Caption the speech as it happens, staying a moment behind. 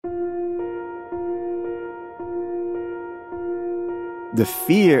The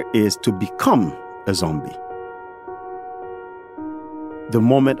fear is to become a zombie. The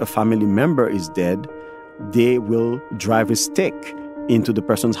moment a family member is dead, they will drive a stick into the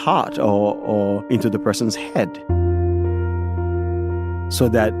person's heart or into the person's head so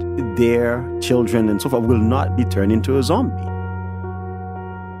that their children and so forth will not be turned into a zombie.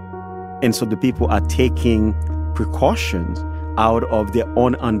 And so the people are taking precautions out of their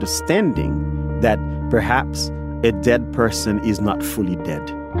own understanding that perhaps a dead person is not fully dead.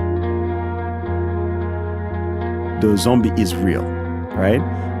 The zombie is real, right?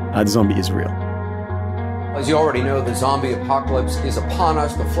 The zombie is real. As you already know, the zombie apocalypse is upon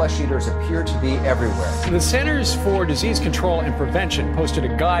us. The flesh eaters appear to be everywhere. The Centers for Disease Control and Prevention posted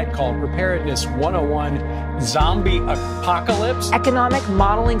a guide called Preparedness 101 Zombie Apocalypse. Economic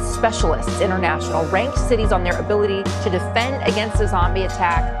Modeling Specialists International ranked cities on their ability to defend against a zombie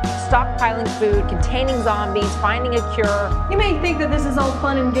attack, stockpiling food, containing zombies, finding a cure. You may think that this is all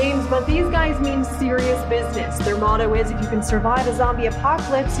fun and games, but these guys mean serious business. Their motto is, if you can survive a zombie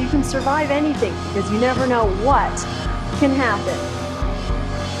apocalypse, you can survive anything, because you never know what can happen.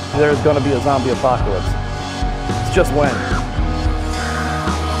 There's going to be a zombie apocalypse. It's just when.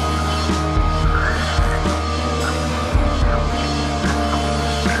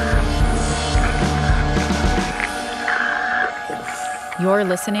 You're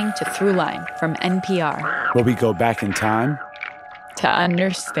listening to Throughline from NPR, where we go back in time to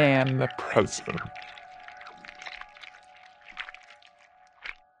understand the present.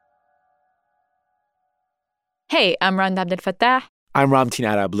 Hey, I'm Rand Abdel Fattah. I'm Ramtin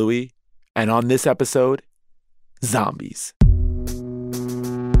Arablouei. And on this episode, zombies.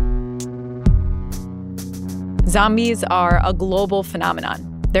 Zombies are a global phenomenon.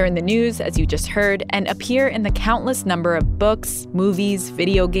 They're in the news, as you just heard, and appear in the countless number of books, movies,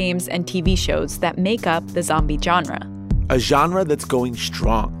 video games, and TV shows that make up the zombie genre. A genre that's going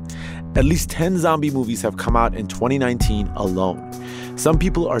strong. At least 10 zombie movies have come out in 2019 alone. Some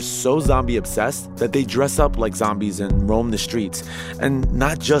people are so zombie-obsessed that they dress up like zombies and roam the streets, and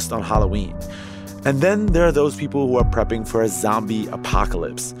not just on Halloween. And then there are those people who are prepping for a zombie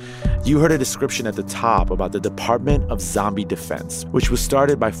apocalypse. You heard a description at the top about the Department of Zombie Defense, which was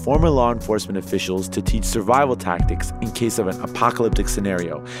started by former law enforcement officials to teach survival tactics in case of an apocalyptic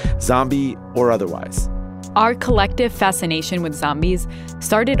scenario, zombie or otherwise. Our collective fascination with zombies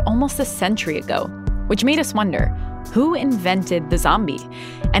started almost a century ago, which made us wonder, who invented the zombie?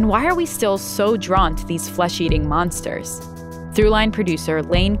 And why are we still so drawn to these flesh-eating monsters? Throughline producer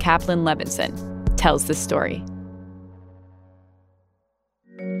Lane Kaplan-Levinson tells the story.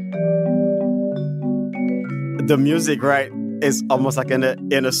 The music, right, is almost like in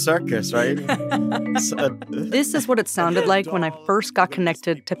a circus, right? This is what it sounded like when I first got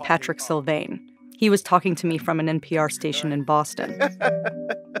connected to Patrick Sylvain. He was talking to me from an NPR station in Boston.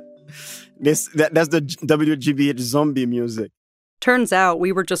 That's the WGBH zombie music. Turns out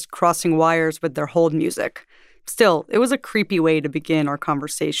we were just crossing wires with their hold music. Still, it was a creepy way to begin our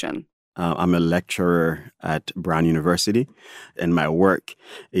conversation. I'm a lecturer at Brown University, and my work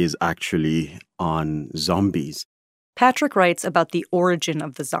is actually on zombies. Patrick writes about the origin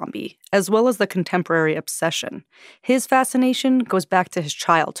of the zombie, as well as the contemporary obsession. His fascination goes back to his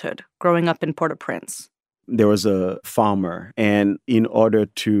childhood, growing up in Port-au-Prince. There was a farmer, and in order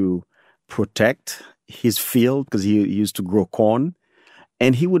to protect his field, because he used to grow corn,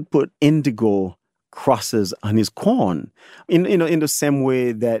 and he would put indigo crosses on his corn, in the same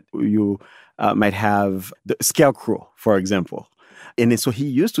way that you might have the scarecrow, for example. And so he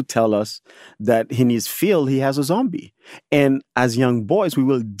used to tell us that in his field, he has a zombie. And as young boys, we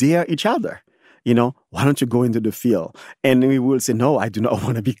will dare each other. Why don't you go into the field? And we will say, no, I do not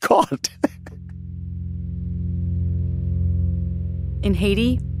want to be caught. In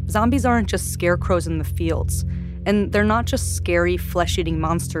Haiti, zombies aren't just scarecrows in the fields. And they're not just scary, flesh-eating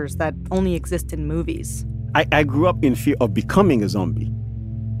monsters that only exist in movies. I grew up in fear of becoming a zombie.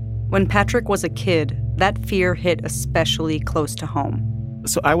 When Patrick was a kid, that fear hit especially close to home.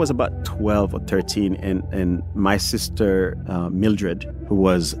 So I was about 12 or 13, and my sister, Mildred, who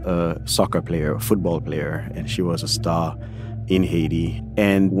was a soccer player, a football player, and she was a star in Haiti,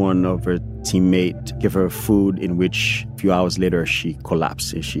 and one of her teammates gave her food in which a few hours later she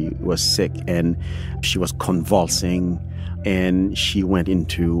collapsed. She was sick, and she was convulsing, and she went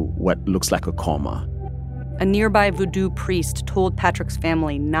into what looks like a coma. A nearby voodoo priest told Patrick's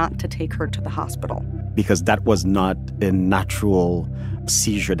family not to take her to the hospital. Because that was not a natural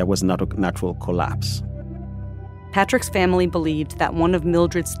seizure, that was not a natural collapse. Patrick's family believed that one of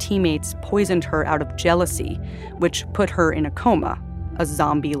Mildred's teammates poisoned her out of jealousy, which put her in a coma, a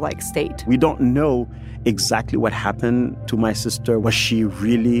zombie-like state. We don't know exactly what happened to my sister. Was she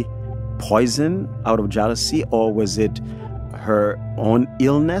really poisoned out of jealousy, or was it her own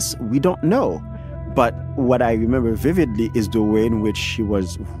illness? We don't know. But what I remember vividly is the way in which she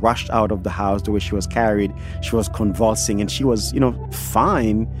was rushed out of the house, the way she was carried. She was convulsing, and she was,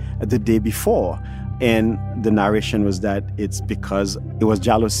 fine the day before. And the narration was that it's because it was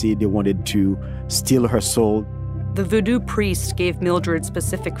jealousy. They wanted to steal her soul. The voodoo priest gave Mildred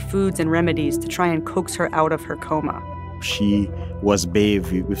specific foods and remedies to try and coax her out of her coma. She was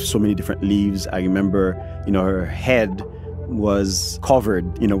bathed with so many different leaves. I remember, her head was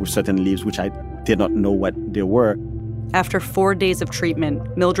covered, with certain leaves, which I did not know what they were. After 4 days of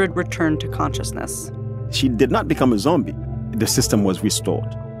treatment, Mildred returned to consciousness. She did not become a zombie. The system was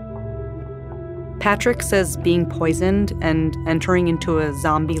restored. Patrick says being poisoned and entering into a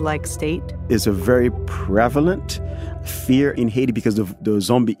zombie-like state is a very prevalent fear in Haiti because the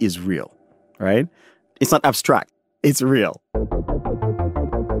zombie is real, right? It's not abstract. It's real.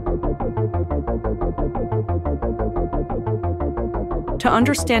 To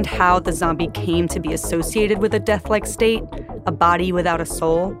understand how the zombie came to be associated with a death-like state, a body without a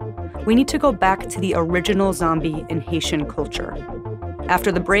soul, we need to go back to the original zombie in Haitian culture.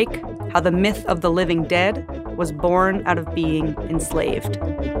 After the break, how the myth of the living dead was born out of being enslaved.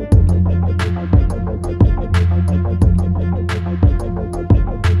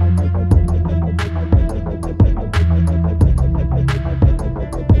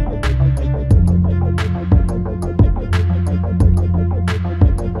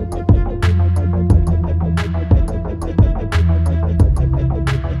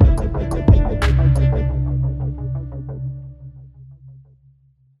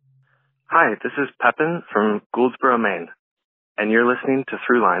 Hi, this is Pepin from Gouldsboro, Maine, and you're listening to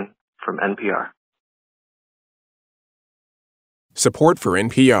Throughline from NPR. Support for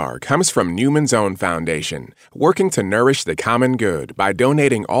NPR comes from Newman's Own Foundation, working to nourish the common good by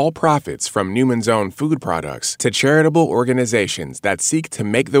donating all profits from Newman's Own food products to charitable organizations that seek to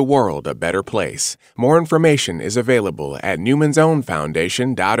make the world a better place. More information is available at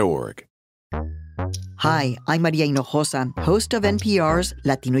newmansownfoundation.org. Hi, I'm Maria Hinojosa, host of NPR's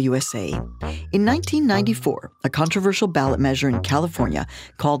Latino USA. In 1994, a controversial ballot measure in California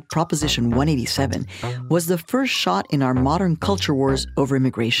called Proposition 187 was the first shot in our modern culture wars over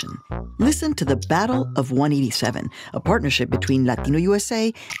immigration. Listen to the Battle of 187, a partnership between Latino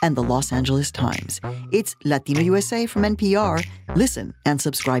USA and the Los Angeles Times. It's Latino USA from NPR. Listen and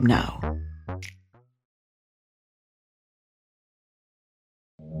subscribe now.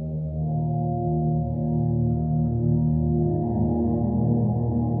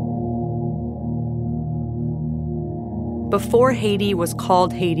 Before Haiti was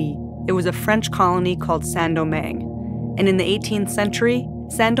called Haiti, it was a French colony called Saint-Domingue. And in the 18th century,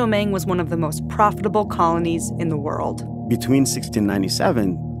 Saint-Domingue was one of the most profitable colonies in the world. Between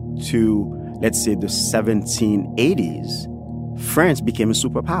 1697 to, let's say, the 1780s, France became a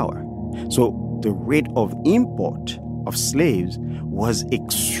superpower. So the rate of import of slaves was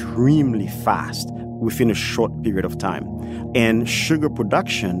extremely fast within a short period of time. And sugar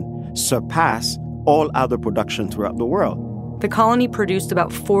production surpassed all other production throughout the world. The colony produced about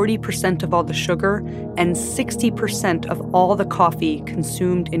 40% of all the sugar and 60% of all the coffee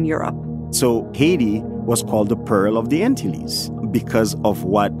consumed in Europe. So Haiti was called the Pearl of the Antilles because of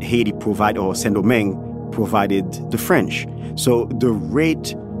what Haiti provided, or Saint-Domingue provided the French. So the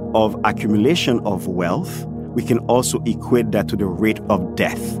rate of accumulation of wealth, we can also equate that to the rate of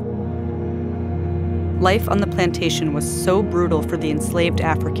death. Life on the plantation was so brutal for the enslaved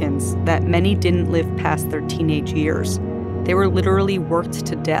Africans that many didn't live past their teenage years. They were literally worked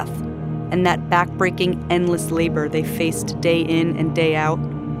to death, and that backbreaking, endless labor they faced day in and day out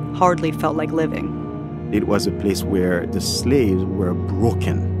hardly felt like living. It was a place where the slaves were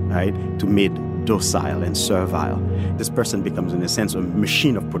broken, right, to made docile and servile. This person becomes, in a sense, a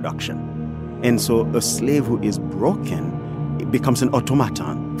machine of production. And so a slave who is broken, it becomes an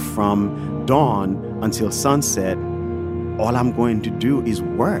automaton. From dawn until sunset, all I'm going to do is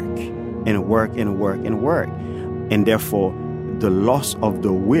work and work and work and work. And therefore, the loss of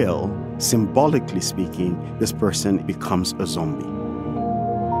the will, symbolically speaking, this person becomes a zombie.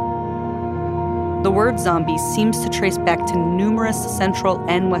 The word zombie seems to trace back to numerous Central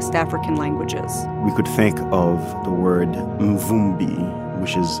and West African languages. We could think of the word mvumbi,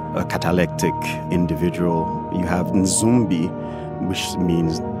 which is a catalectic individual. You have nzumbi, which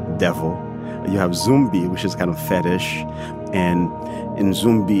means devil. You have Zumbi, which is kind of fetish, and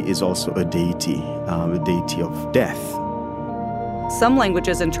Nzumbi is also a deity of death. Some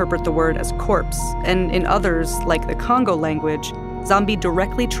languages interpret the word as corpse, and in others, like the Congo language, zombie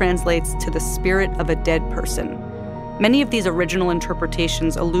directly translates to the spirit of a dead person. Many of these original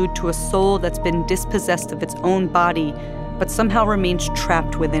interpretations allude to a soul that's been dispossessed of its own body, but somehow remains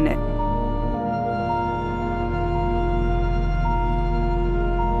trapped within it.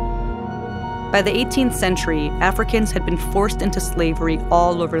 By the 18th century, Africans had been forced into slavery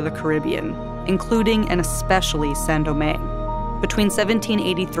all over the Caribbean, including and especially Saint-Domingue. Between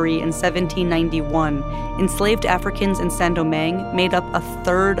 1783 and 1791, enslaved Africans in Saint-Domingue made up a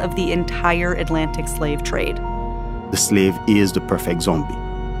third of the entire Atlantic slave trade. The slave is the perfect zombie.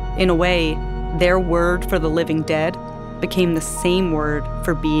 In a way, their word for the living dead became the same word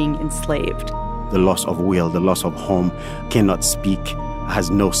for being enslaved. The loss of will, the loss of home, cannot speak, has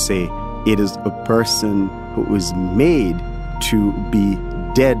no say. It is a person who is made to be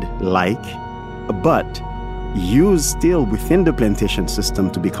dead-like, but used still within the plantation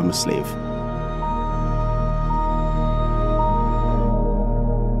system to become a slave.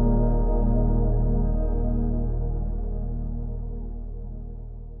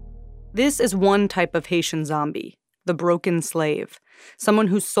 This is one type of Haitian zombie, the broken slave, someone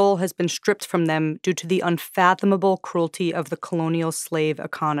whose soul has been stripped from them due to the unfathomable cruelty of the colonial slave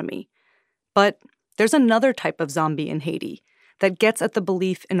economy. But there's another type of zombie in Haiti that gets at the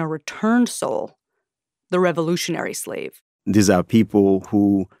belief in a returned soul, the revolutionary slave. These are people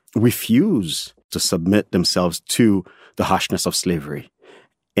who refuse to submit themselves to the harshness of slavery,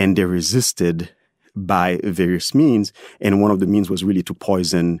 and they resisted by various means, and one of the means was really to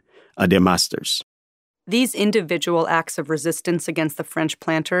poison their masters. These individual acts of resistance against the French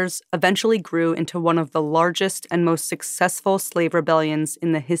planters eventually grew into one of the largest and most successful slave rebellions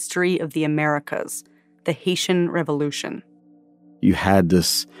in the history of the Americas, the Haitian Revolution. You had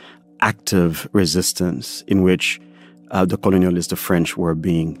this active resistance in which the colonialists, the French, were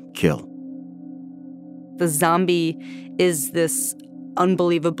being killed. The zombie is this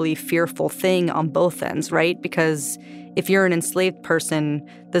unbelievably fearful thing on both ends, right? Because if you're an enslaved person,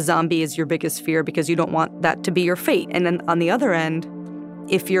 the zombie is your biggest fear because you don't want that to be your fate. And then on the other end,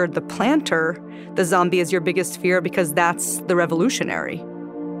 if you're the planter, the zombie is your biggest fear because that's the revolutionary.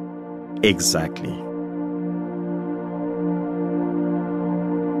 Exactly.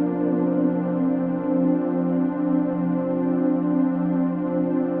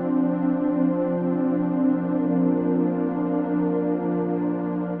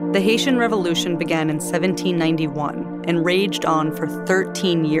 The Haitian Revolution began in 1791 and raged on for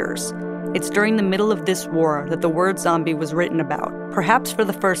 13 years. It's during the middle of this war that the word zombie was written about, perhaps for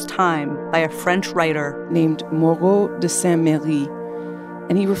the first time, by a French writer named Moreau de Saint-Méry,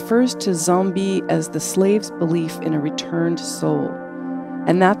 and he refers to zombie as the slave's belief in a returned soul,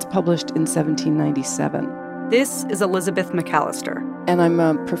 and that's published in 1797. This is Elizabeth McAllister. And I'm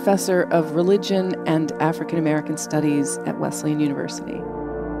a professor of religion and African American studies at Wesleyan University.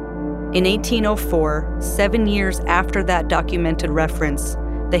 In 1804, 7 years after that documented reference,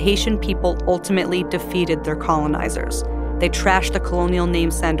 the Haitian people ultimately defeated their colonizers. They trashed the colonial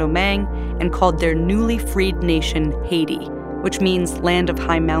name Saint-Domingue and called their newly freed nation Haiti, which means land of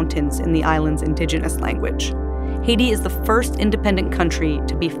high mountains in the island's indigenous language. Haiti is the first independent country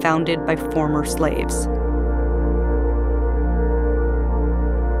to be founded by former slaves.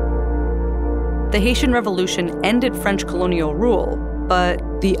 The Haitian Revolution ended French colonial rule, but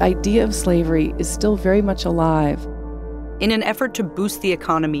the idea of slavery is still very much alive. In an effort to boost the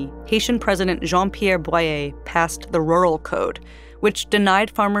economy, Haitian President Jean-Pierre Boyer passed the Rural Code, which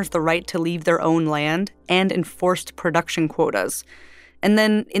denied farmers the right to leave their own land and enforced production quotas. And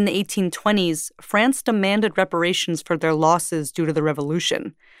then in the 1820s, France demanded reparations for their losses due to the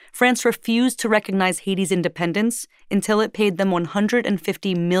revolution. France refused to recognize Haiti's independence until it paid them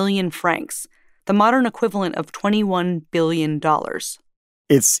 150 million francs, the modern equivalent of $21 billion.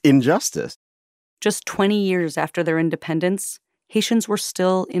 It's injustice. Just 20 years after their independence, Haitians were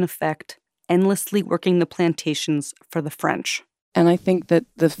still, in effect, endlessly working the plantations for the French. And I think that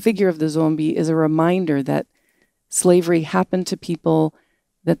the figure of the zombie is a reminder that slavery happened to people,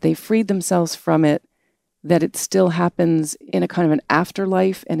 that they freed themselves from it, that it still happens in a kind of an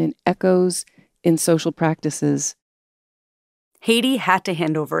afterlife and in echoes in social practices. Haiti had to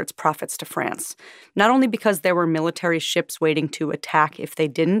hand over its profits to France, not only because there were military ships waiting to attack if they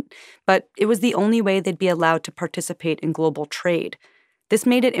didn't, but it was the only way they'd be allowed to participate in global trade. This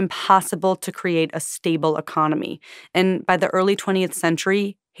made it impossible to create a stable economy, and by the early 20th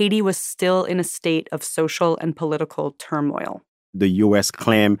century, Haiti was still in a state of social and political turmoil. The U.S.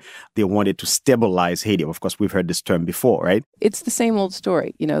 claimed they wanted to stabilize Haiti. Of course, we've heard this term before, right? It's the same old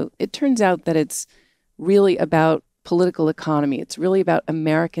story. You know, it turns out that it's really about political economy. It's really about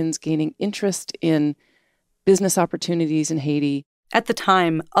Americans gaining interest in business opportunities in Haiti. At the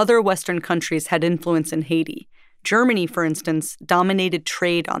time, other Western countries had influence in Haiti. Germany, for instance, dominated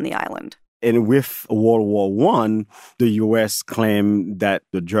trade on the island. And with World War I, the U.S. claimed that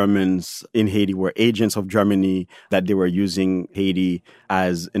the Germans in Haiti were agents of Germany, that they were using Haiti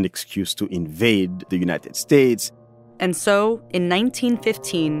as an excuse to invade the United States. And so, in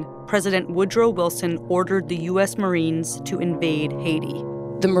 1915, President Woodrow Wilson ordered the U.S. Marines to invade Haiti.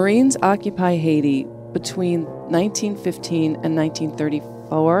 The Marines occupy Haiti between 1915 and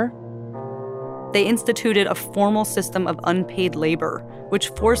 1934. They instituted a formal system of unpaid labor, which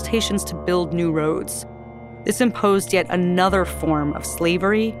forced Haitians to build new roads. This imposed yet another form of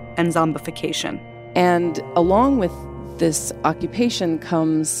slavery and zombification. And along with this occupation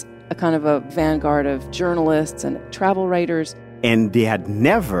comes a kind of a vanguard of journalists and travel writers. And they had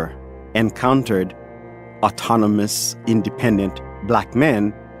never encountered autonomous, independent black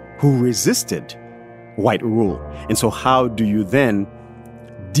men who resisted white rule. And so how do you then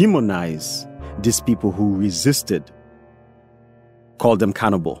demonize these people who resisted, call them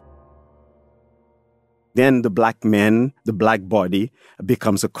cannibal? Then the black man, the black body,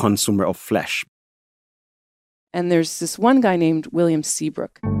 becomes a consumer of flesh. And there's this one guy named William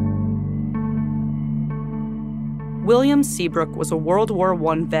Seabrook. William Seabrook was a World War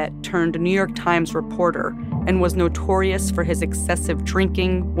I vet turned New York Times reporter and was notorious for his excessive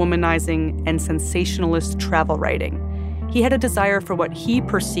drinking, womanizing, and sensationalist travel writing. He had a desire for what he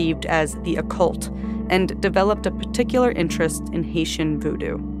perceived as the occult and developed a particular interest in Haitian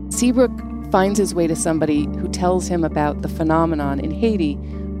voodoo. Seabrook finds his way to somebody who tells him about the phenomenon in Haiti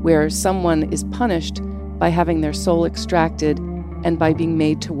where someone is punished by having their soul extracted and by being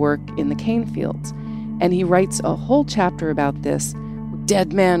made to work in the cane fields. And he writes a whole chapter about this,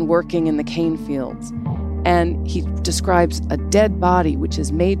 dead man working in the cane fields. And he describes a dead body which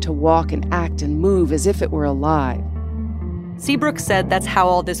is made to walk and act and move as if it were alive. Seabrook said that's how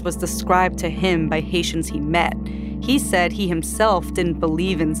all this was described to him by Haitians he met. He said he himself didn't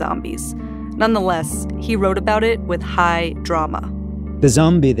believe in zombies. Nonetheless, he wrote about it with high drama. The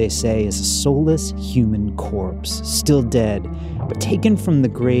zombie, they say, is a soulless human corpse, still dead, but taken from the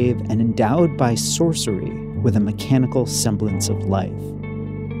grave and endowed by sorcery with a mechanical semblance of life.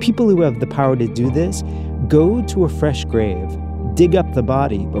 People who have the power to do this go to a fresh grave, dig up the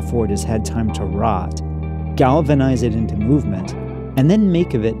body before it has had time to rot, galvanize it into movement, and then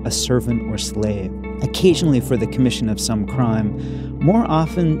make of it a servant or slave, occasionally for the commission of some crime, more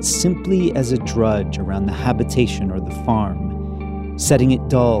often simply as a drudge around the habitation or the farm, setting it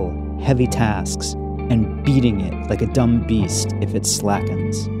dull, heavy tasks, and beating it like a dumb beast if it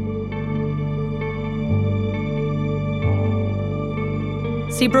slackens.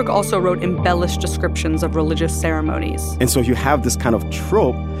 Seabrook also wrote embellished descriptions of religious ceremonies. And so you have this kind of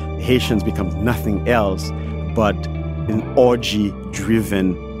trope. Haitians become nothing else but an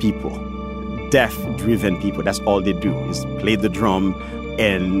orgy-driven people, death-driven people. That's all they do is play the drum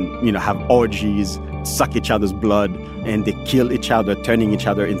and, have orgies, suck each other's blood, and they kill each other, turning each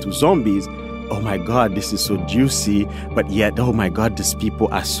other into zombies. Oh my God, this is so juicy, but yet, oh my God, these people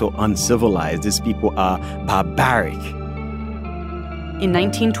are so uncivilized. These people are barbaric. In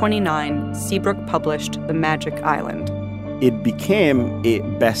 1929, Seabrook published The Magic Island. It became a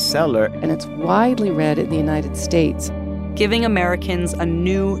bestseller. And it's widely read in the United States. Giving Americans a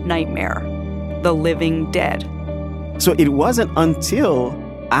new nightmare, the living dead. So it wasn't until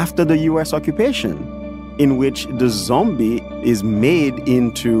after the U.S. occupation in which the zombie is made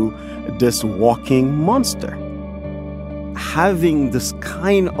into this walking monster. Having this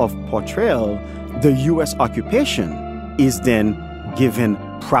kind of portrayal, the U.S. occupation is then given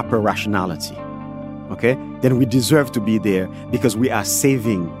proper rationality. Okay? Then we deserve to be there because we are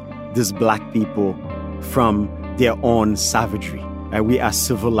saving these black people from their own savagery. We are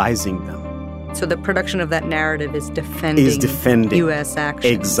civilizing them. So the production of that narrative is defending U.S. actions.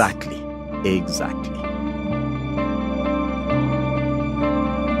 Exactly.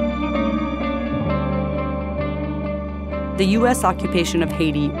 The U.S. occupation of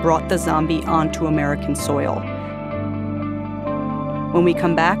Haiti brought the zombie onto American soil. When we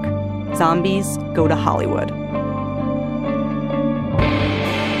come back, zombies go to Hollywood.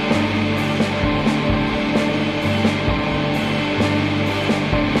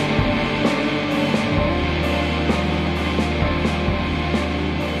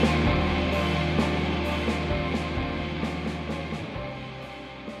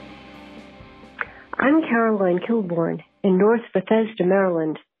 I'm Caroline Kilborn in North Bethesda,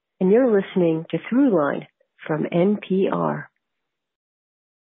 Maryland, and you're listening to Throughline from NPR.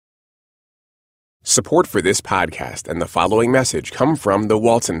 Support for this podcast and the following message come from the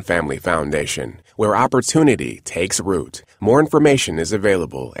Walton Family Foundation, where opportunity takes root. More information is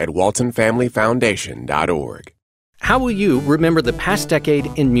available at waltonfamilyfoundation.org. How will you remember the past decade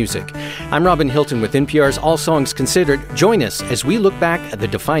in music? I'm Robin Hilton with NPR's All Songs Considered. Join us as we look back at the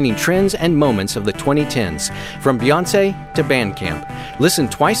defining trends and moments of the 2010s, from Beyoncé to Bandcamp. Listen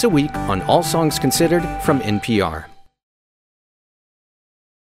twice a week on All Songs Considered from NPR.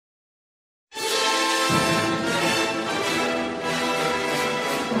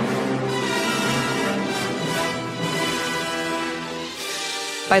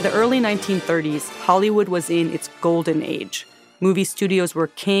 By the early 1930s, Hollywood was in its golden age. Movie studios were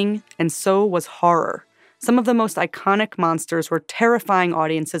king, and so was horror. Some of the most iconic monsters were terrifying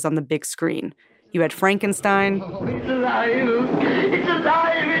audiences on the big screen. You had Frankenstein. Oh, it's alive! It's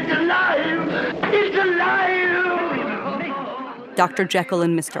alive! It's alive! It's alive! Dr. Jekyll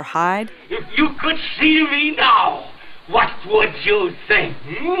and Mr. Hyde. If you could see me now, what would you think?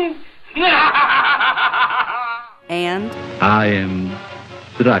 And I am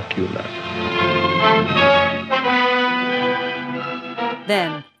Dracula.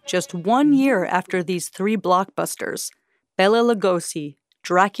 Then, just 1 year after these three blockbusters, Bela Lugosi,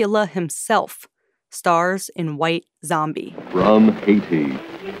 Dracula himself, stars in White Zombie. From Haiti,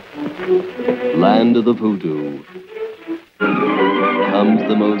 land of the voodoo, comes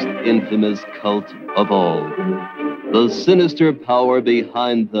the most infamous cult of all, the sinister power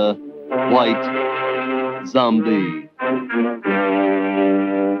behind the White Zombie.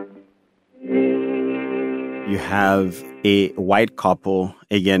 You have a white couple.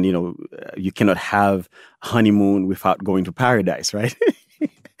 Again, you cannot have honeymoon without going to paradise, right?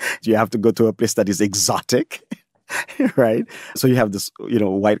 You have to go to a place that is exotic, right? So you have this,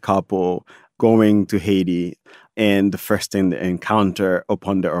 white couple going to Haiti, and the first thing they encounter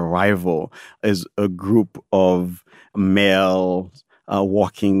upon their arrival is a group of males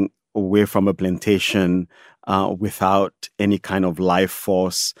walking away from a plantation without any kind of life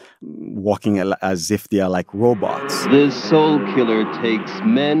force, walking as if they are like robots. This soul killer takes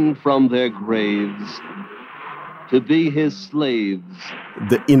men from their graves to be his slaves.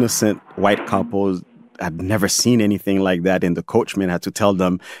 The innocent white couples had never seen anything like that, and the coachman had to tell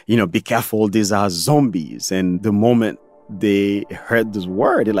them, be careful, these are zombies. And the moment they heard this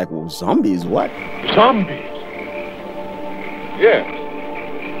word, they're like, well, zombies, what? Zombies? Yes,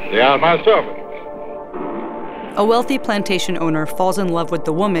 they are my servants. A wealthy plantation owner falls in love with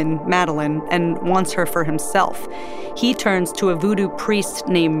the woman, Madeline, and wants her for himself. He turns to a voodoo priest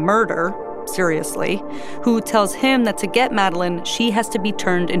named Murder, seriously, who tells him that to get Madeline, she has to be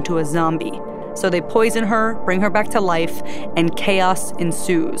turned into a zombie. So they poison her, bring her back to life, and chaos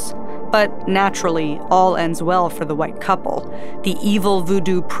ensues. But naturally, all ends well for the white couple. The evil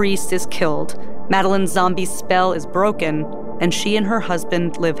voodoo priest is killed, Madeline's zombie spell is broken, and she and her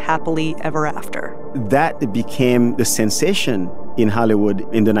husband live happily ever after. That became the sensation in Hollywood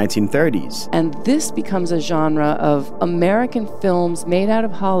in the 1930s. And this becomes a genre of American films made out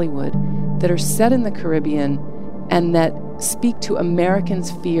of Hollywood that are set in the Caribbean and that speak to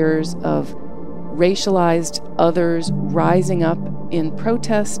Americans' fears of racialized others rising up in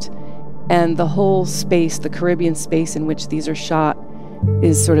protest. And the whole space, the Caribbean space in which these are shot,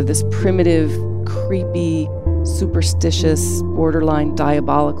 is sort of this primitive, creepy, superstitious, borderline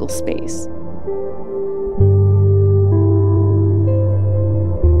diabolical space.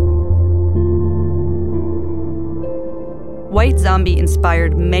 White Zombie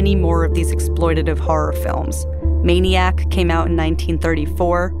inspired many more of these exploitative horror films. Maniac came out in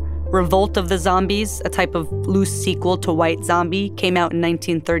 1934. Revolt of the Zombies, a type of loose sequel to White Zombie, came out in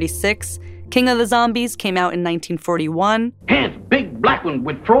 1936. King of the Zombies came out in 1941. Here's big black one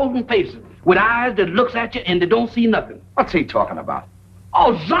with frozen faces, with eyes that looks at you and they don't see nothing. What's he talking about?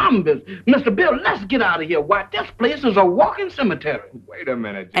 Oh, zombies. Mr. Bill, let's get out of here. Why, this place is a walking cemetery. Wait a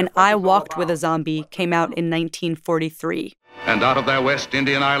minute. And I Walked with a Zombie came out in 1943. And out of their West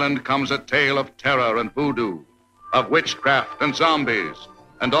Indian island comes a tale of terror and voodoo, of witchcraft and zombies,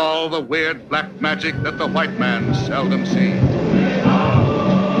 and all the weird black magic that the white man seldom sees.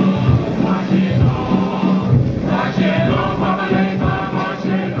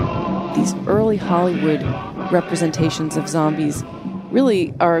 These early Hollywood representations of zombies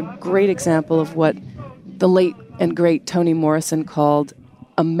really are a great example of what the late and great Toni Morrison called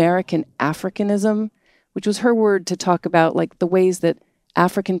American Africanism, which was her word to talk about like the ways that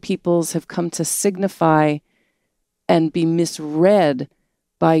African peoples have come to signify and be misread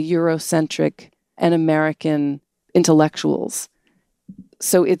by Eurocentric and American intellectuals.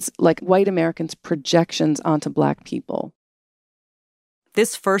 So it's like white Americans' projections onto black people.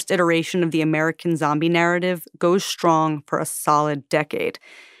 This first iteration of the American zombie narrative goes strong for a solid decade.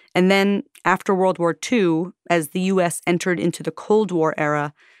 And then, after World War II, as the U.S. entered into the Cold War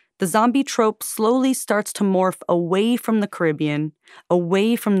era, the zombie trope slowly starts to morph away from the Caribbean,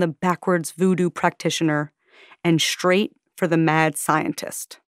 away from the backwards voodoo practitioner, and straight for the mad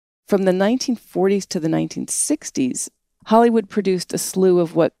scientist. From the 1940s to the 1960s, Hollywood produced a slew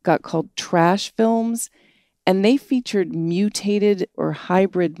of what got called trash films, and they featured mutated or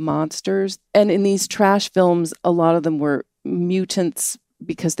hybrid monsters. And in these trash films, a lot of them were mutants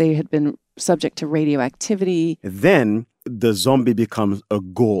because they had been subject to radioactivity. Then the zombie becomes a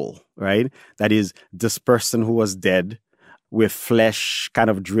goal, right? That is, this person who was dead with flesh kind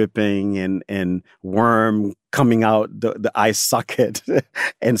of dripping and worm coming out the eye socket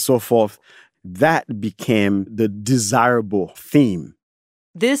and so forth. That became the desirable theme.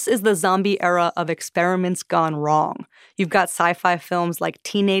 This is the zombie era of experiments gone wrong. You've got sci-fi films like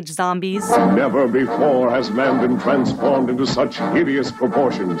Teenage Zombies. Never before has man been transformed into such hideous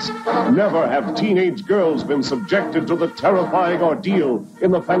proportions. Never have teenage girls been subjected to the terrifying ordeal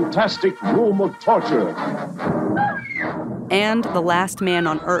in the fantastic room of torture. And The Last Man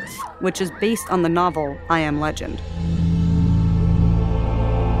on Earth, which is based on the novel I Am Legend.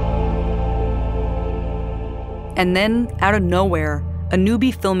 And then, out of nowhere, a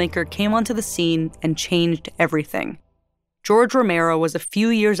newbie filmmaker came onto the scene and changed everything. George Romero was a few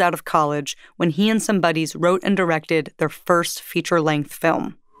years out of college when he and some buddies wrote and directed their first feature-length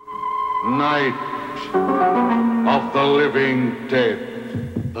film. Night of the living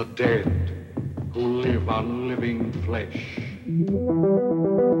dead, the dead who live on living flesh.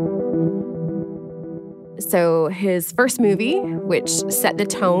 So his first movie, which set the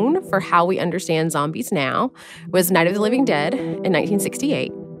tone for how we understand zombies now, was Night of the Living Dead in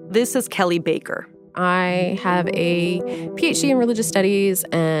 1968. This is Kelly Baker. I have a PhD in religious studies,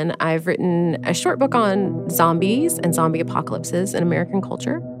 and I've written a short book on zombies and zombie apocalypses in American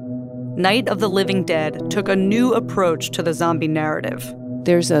culture. Night of the Living Dead took a new approach to the zombie narrative.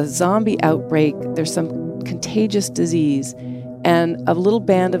 There's a zombie outbreak, there's some contagious disease, and a little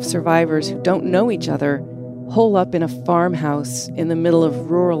band of survivors who don't know each other hole up in a farmhouse in the middle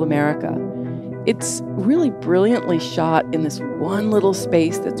of rural America. It's really brilliantly shot in this one little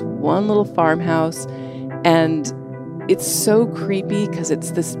space that's one little farmhouse, and it's so creepy because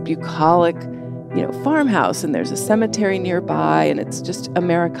it's this bucolic, farmhouse, and there's a cemetery nearby, and it's just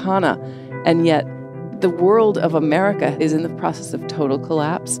Americana, and yet the world of America is in the process of total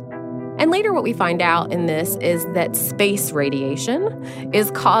collapse. And later what we find out in this is that space radiation is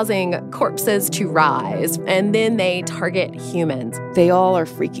causing corpses to rise, and then they target humans. They all are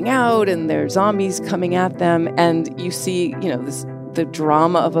freaking out, and there are zombies coming at them, and you see, the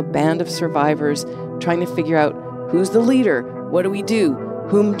drama of a band of survivors trying to figure out who's the leader, what do we do,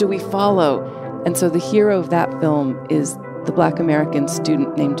 whom do we follow? And so the hero of that film is the Black American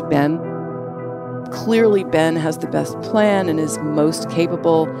student named Ben. Clearly, Ben has the best plan and is most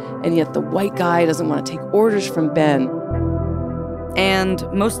capable, and yet the white guy doesn't want to take orders from Ben. And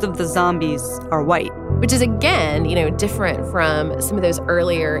most of the zombies are white. Which is, again, different from some of those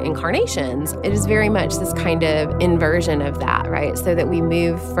earlier incarnations. It is very much this kind of inversion of that, right? So that we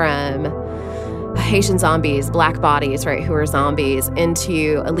move from Haitian zombies, black bodies, right, who are zombies,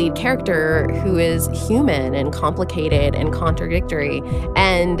 into a lead character who is human and complicated and contradictory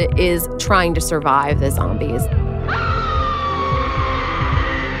and is trying to survive the zombies.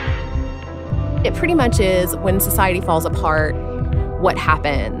 It pretty much is when society falls apart, what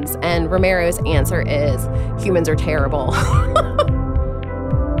happens? And Romero's answer is humans are terrible.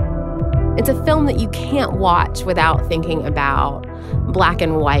 It's a film that you can't watch without thinking about black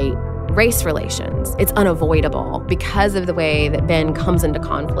and white race relations. It's unavoidable because of the way that Ben comes into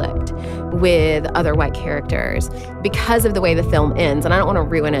conflict with other white characters, because of the way the film ends. And I don't want to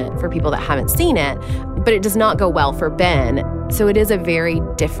ruin it for people that haven't seen it, but it does not go well for Ben. So it is a very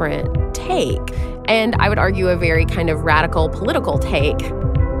different take. And I would argue a very kind of radical political take.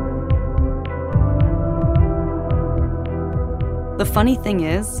 The funny thing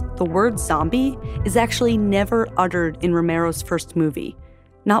is, the word zombie is actually never uttered in Romero's first movie.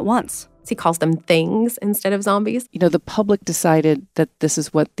 Not once. He calls them things instead of zombies. The public decided that this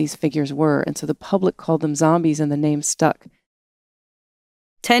is what these figures were, and so the public called them zombies, and the name stuck.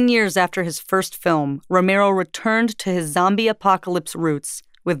 10 years after his first film, Romero returned to his zombie apocalypse roots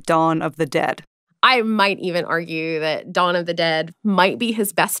with Dawn of the Dead. I might even argue that Dawn of the Dead might be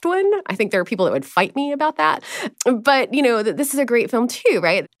his best one. I think there are people that would fight me about that. But, this is a great film too,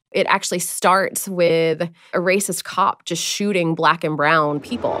 right? It actually starts with a racist cop just shooting black and brown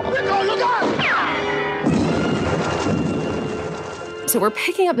people. So we're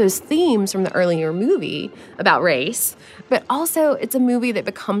picking up those themes from the earlier movie about race, but also it's a movie that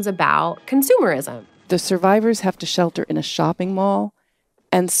becomes about consumerism. The survivors have to shelter in a shopping mall,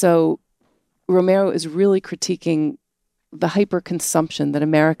 and so Romero is really critiquing the hyper-consumption that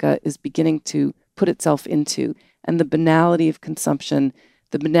America is beginning to put itself into, and the banality of consumption,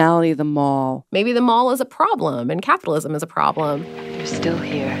 the banality of the mall. Maybe the mall is a problem and capitalism is a problem. You're still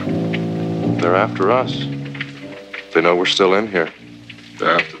here. They're after us. They know we're still in here.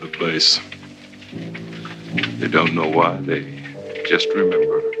 They're after the place. They don't know why. They just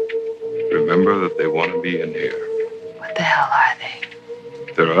remember. Remember that they want to be in here. What the hell are they?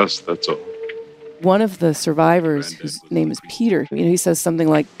 They're us, that's all. One of the survivors, whose name is Peter, he says something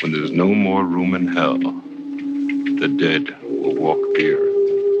like, "When there's no more room in hell, the dead will walk the earth."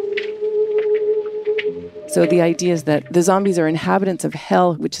 So the idea is that the zombies are inhabitants of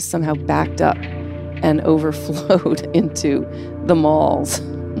hell, which is somehow backed up and overflowed into the malls.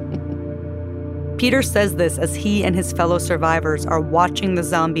 Peter says this as he and his fellow survivors are watching the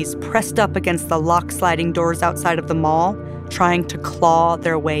zombies pressed up against the lock-sliding doors outside of the mall, trying to claw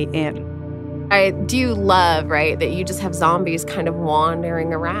their way in. I do love, right, that you just have zombies kind of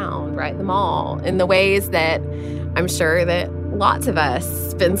wandering around, right, the mall in the ways that I'm sure that lots of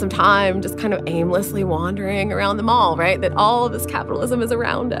us spend some time just kind of aimlessly wandering around the mall, right, that all of this capitalism is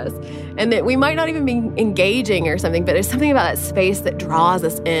around us and that we might not even be engaging or something, but there's something about that space that draws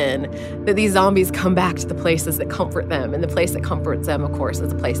us in, that these zombies come back to the places that comfort them, and the place that comforts them, of course, is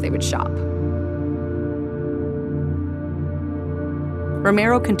the place they would shop.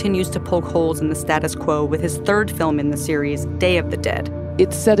 Romero continues to poke holes in the status quo with his third film in the series, Day of the Dead.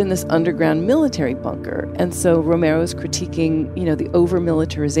 It's set in this underground military bunker, and so Romero's critiquing, the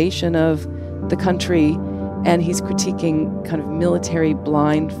over-militarization of the country, and he's critiquing kind of military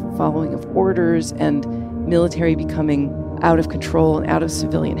blind following of orders and military becoming out of control and out of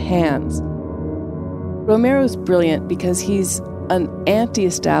civilian hands. Romero's brilliant because he's an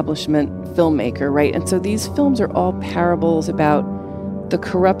anti-establishment filmmaker, right? And so these films are all parables about the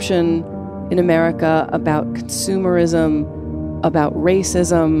corruption in America, about consumerism, about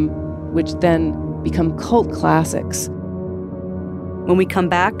racism, which then become cult classics. When we come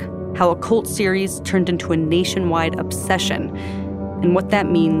back, how a cult series turned into a nationwide obsession, and what that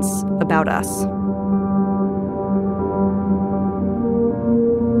means about us.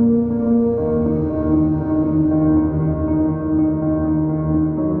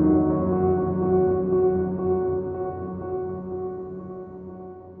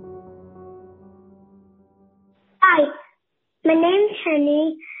 My name's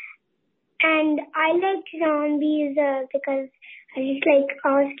Henny, and I like zombies because I just like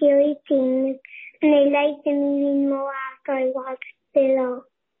all scary things, and I like them even more after I watched Below.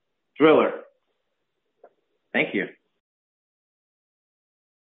 Thriller. Thank you.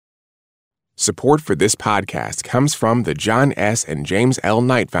 Support for this podcast comes from the John S. and James L.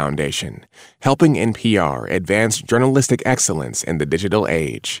 Knight Foundation, helping NPR advance journalistic excellence in the digital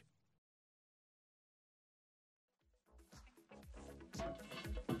age.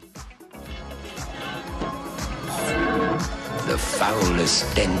 The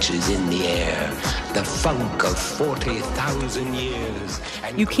foulest stench is in the air, the funk of 40,000 years.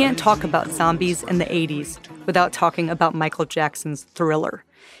 You can't talk about zombies in the 80s without talking about Michael Jackson's Thriller.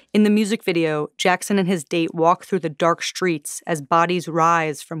 In the music video, Jackson and his date walk through the dark streets as bodies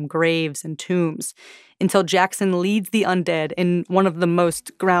rise from graves and tombs, until Jackson leads the undead in one of the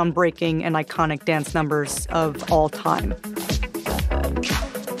most groundbreaking and iconic dance numbers of all time.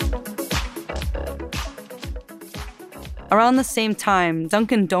 Around the same time,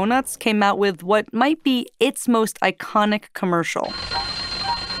 Dunkin' Donuts came out with what might be its most iconic commercial.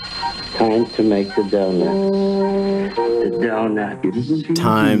 Time to make the donut. The donut.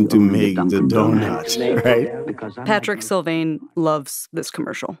 Time to make the donut, right? Patrick Sylvain loves this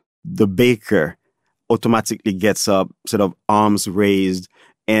commercial. The baker automatically gets up, sort of arms raised,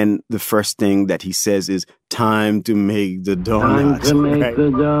 and the first thing that he says is, time to make the donuts. Time to make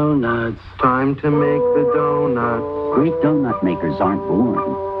the donuts. Time to make the donuts. Great donut makers aren't born.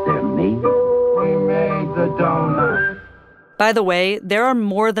 They're made. We made the donut. By the way, there are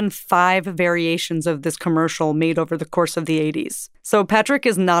more than 5 variations of this commercial made over the course of the 80s. So Patrick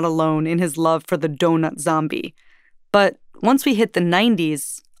is not alone in his love for the donut zombie. But once we hit the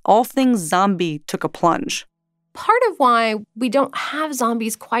 90s, all things zombie took a plunge. Part of why we don't have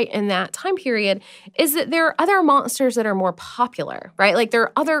zombies quite in that time period is that there are other monsters that are more popular, right? Like there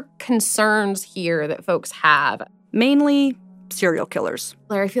are other concerns here that folks have. Mainly serial killers.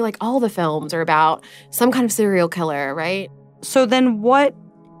 I feel like all the films are about some kind of serial killer, right? So then what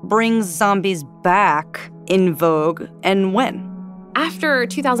brings zombies back in vogue and when? After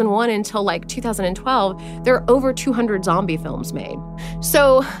 2001 until like 2012, there are over 200 zombie films made.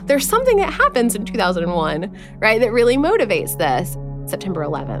 So there's something that happens in 2001, right, that really motivates this. September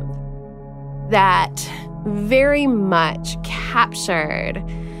 11th, that very much captured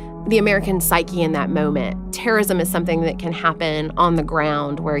the American psyche in that moment. Terrorism is something that can happen on the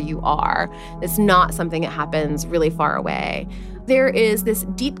ground where you are. It's not something that happens really far away. There is this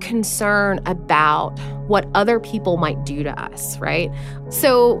deep concern about what other people might do to us, right?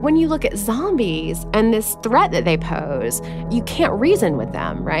 So when you look at zombies and this threat that they pose, you can't reason with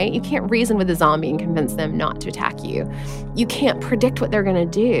them, right? You can't reason with a zombie and convince them not to attack you. You can't predict what they're going to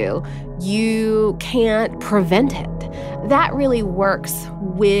do. You can't prevent it. That really works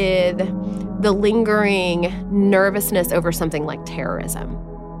with the lingering nervousness over something like terrorism.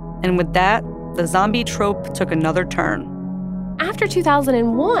 And with that, the zombie trope took another turn. After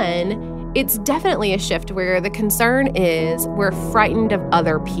 2001, it's definitely a shift where the concern is we're frightened of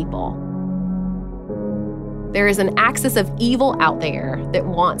other people. There is an axis of evil out there that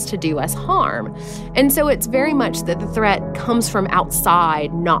wants to do us harm. And so it's very much that the threat comes from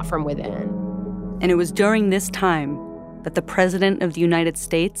outside, not from within. And it was during this time that the President of the United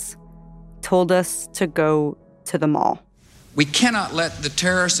States told us to go to the mall. We cannot let the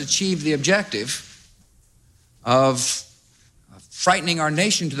terrorists achieve the objective of frightening our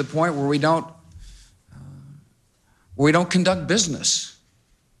nation to the point where we don't conduct business,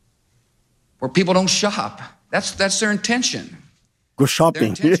 where people don't shop. That's their intention. Go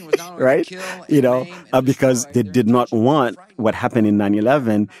shopping, right? Because they did not want what happened in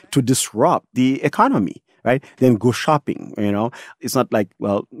 9/11 to disrupt the economy, right? Then go shopping, It's not like,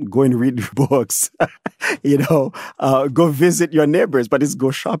 well, go and read books, go visit your neighbors, but it's go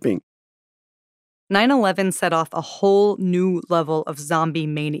shopping. 9/11 set off a whole new level of zombie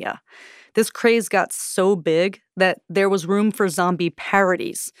mania. This craze got so big that there was room for zombie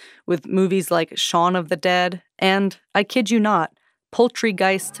parodies with movies like Shaun of the Dead and, I kid you not,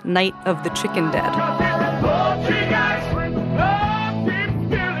 Poultrygeist Night of the Chicken Dead.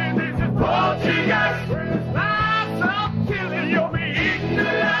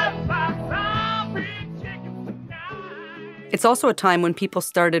 It's also a time when people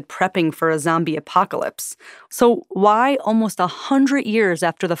started prepping for a zombie apocalypse. So why, almost 100 years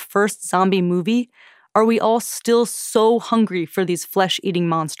after the first zombie movie, are we all still so hungry for these flesh-eating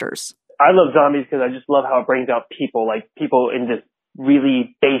monsters? I love zombies because I just love how it brings out people, like people in this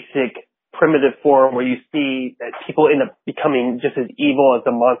really basic, primitive form where you see that people end up becoming just as evil as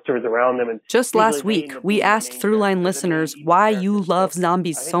the monsters around them. And just last week, we asked Throughline listeners why you love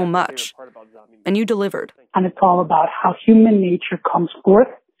zombies so much. And you delivered. And it's all about how human nature comes forth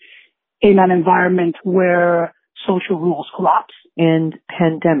in an environment where social rules collapse. And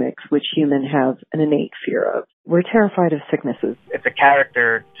pandemics, which humans have an innate fear of. We're terrified of sicknesses. It's a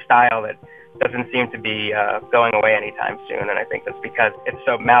character style that doesn't seem to be going away anytime soon. And I think that's because it's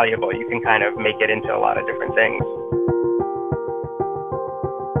so malleable. You can kind of make it into a lot of different things.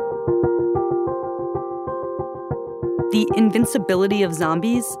 The invincibility of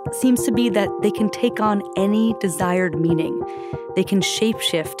zombies seems to be that they can take on any desired meaning. They can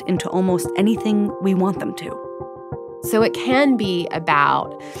shapeshift into almost anything we want them to. So it can be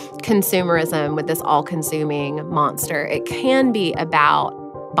about consumerism with this all-consuming monster. It can be about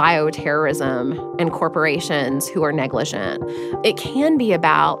bioterrorism and corporations who are negligent. It can be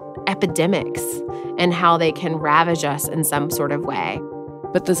about epidemics and how they can ravage us in some sort of way.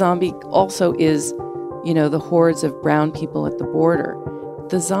 But the zombie also is, the hordes of brown people at the border.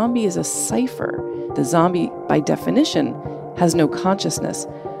 The zombie is a cipher. The zombie, by definition, has no consciousness.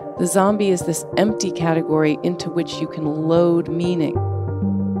 The zombie is this empty category into which you can load meaning.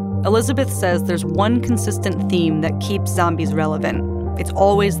 Elizabeth says there's one consistent theme that keeps zombies relevant. It's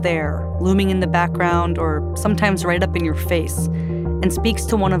always there, looming in the background or sometimes right up in your face, and speaks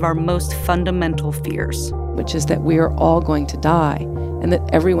to one of our most fundamental fears. Which is that we are all going to die, and that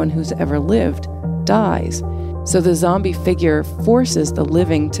everyone who's ever lived dies. So the zombie figure forces the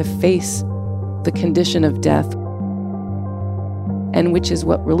living to face the condition of death, and which is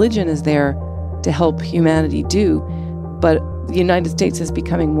what religion is there to help humanity do. But the United States is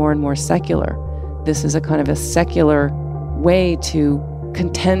becoming more and more secular. This is a kind of a secular way to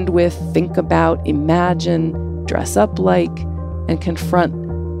contend with, think about, imagine, dress up like, and confront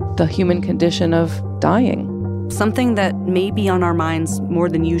the human condition of dying. Something that may be on our minds more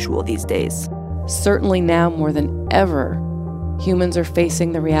than usual these days. Certainly now more than ever, humans are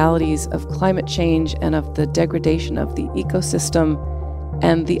facing the realities of climate change and of the degradation of the ecosystem,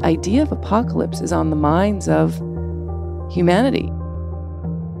 and the idea of apocalypse is on the minds of humanity.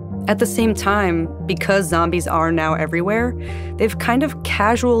 At the same time, because zombies are now everywhere, they've kind of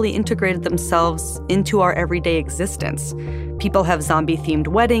casually integrated themselves into our everyday existence. People have zombie-themed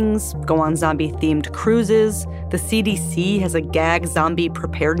weddings, go on zombie-themed cruises. The CDC has a gag zombie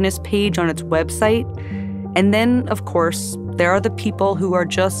preparedness page on its website. And then, of course, there are the people who are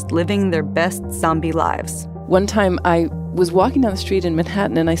just living their best zombie lives. One time I was walking down the street in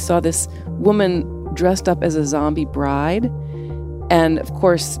Manhattan and I saw this woman dressed up as a zombie bride. And of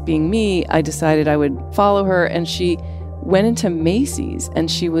course, being me, I decided I would follow her, and she went into Macy's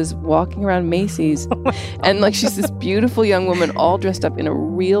and she was walking around Macy's and like she's this beautiful young woman all dressed up in a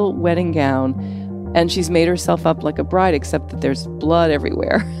real wedding gown, and she's made herself up like a bride except that there's blood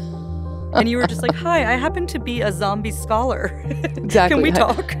everywhere. And you were just like, hi, I happen to be a zombie scholar. Exactly. Can we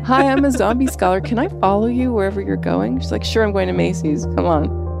talk? Hi, I'm a zombie scholar. Can I follow you wherever you're going? She's like, sure, I'm going to Macy's. Come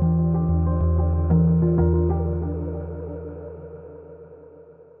on.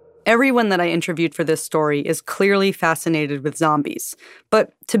 Everyone that I interviewed for this story is clearly fascinated with zombies.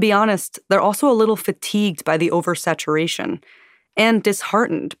 But to be honest, they're also a little fatigued by the oversaturation and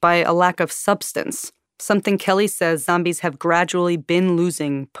disheartened by a lack of substance, something Kelly says zombies have gradually been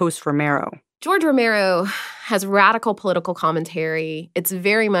losing post-Romero. George Romero has radical political commentary. It's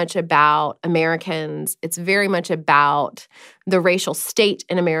very much about Americans. It's very much about the racial state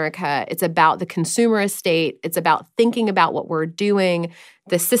in America. It's about the consumerist state. It's about thinking about what we're doing,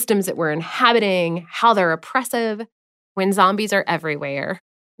 the systems that we're inhabiting, how they're oppressive. When zombies are everywhere,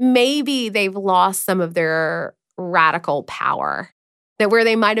 maybe they've lost some of their radical power. That where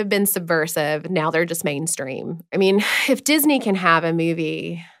they might have been subversive, now they're just mainstream. I mean, if Disney can have a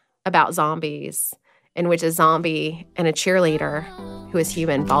movie about zombies in which a zombie and a cheerleader who is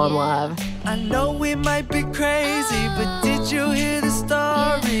human fall in love. I know we might be crazy, but did you hear the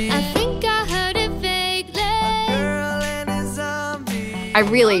story? I think I heard it vaguely. A girl and a zombie. I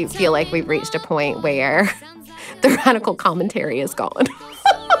really feel like we've reached a point where the radical commentary is gone.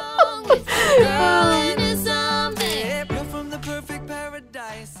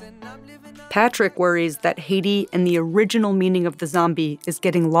 Patrick worries that Haiti and the original meaning of the zombie is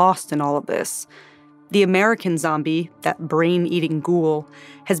getting lost in all of this. The American zombie, that brain-eating ghoul,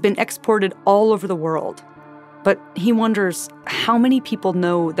 has been exported all over the world. But he wonders how many people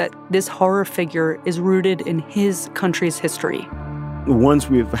know that this horror figure is rooted in his country's history. Once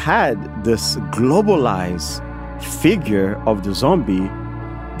we've had this globalized figure of the zombie,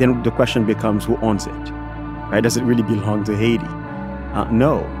 then the question becomes, who owns it? Right? Does it really belong to Haiti?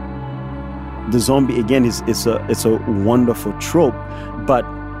 No. The zombie, again, it's a wonderful trope, but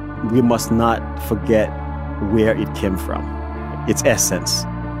we must not forget where it came from, its essence.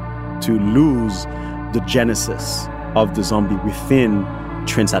 To lose the genesis of the zombie within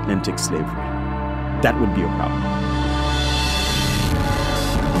transatlantic slavery, that would be a problem.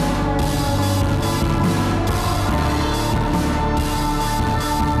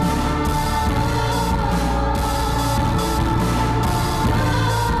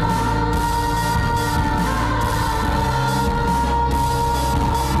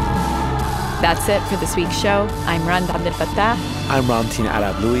 That's it for this week's show. I'm Rand Abdel Fattah. I'm Ramtin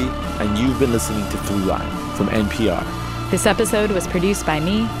Arablouei, and you've been listening to Throughline from NPR. This episode was produced by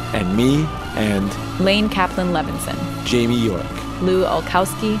me. And me, and Lane Kaplan-Levinson. Jamie York. Lou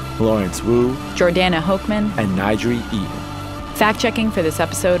Olkowski. Lawrence Wu. Jordana Hochman. And Nigeri Eaton. Fact-checking for this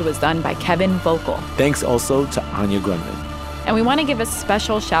episode was done by Kevin Volkel. Thanks also to Anya Grundman. And we want to give a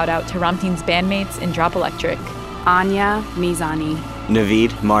special shout-out to Ramtin's bandmates in Drop Electric. Anya Mizani.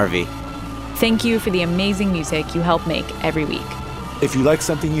 Naveed Marvi. Thank you for the amazing music you help make every week. If you like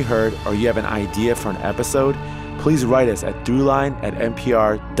something you heard or you have an idea for an episode, please write us at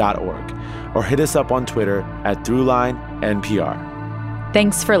throughline@npr.org or hit us up on Twitter at throughlinenpr.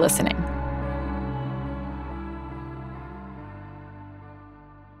 Thanks for listening.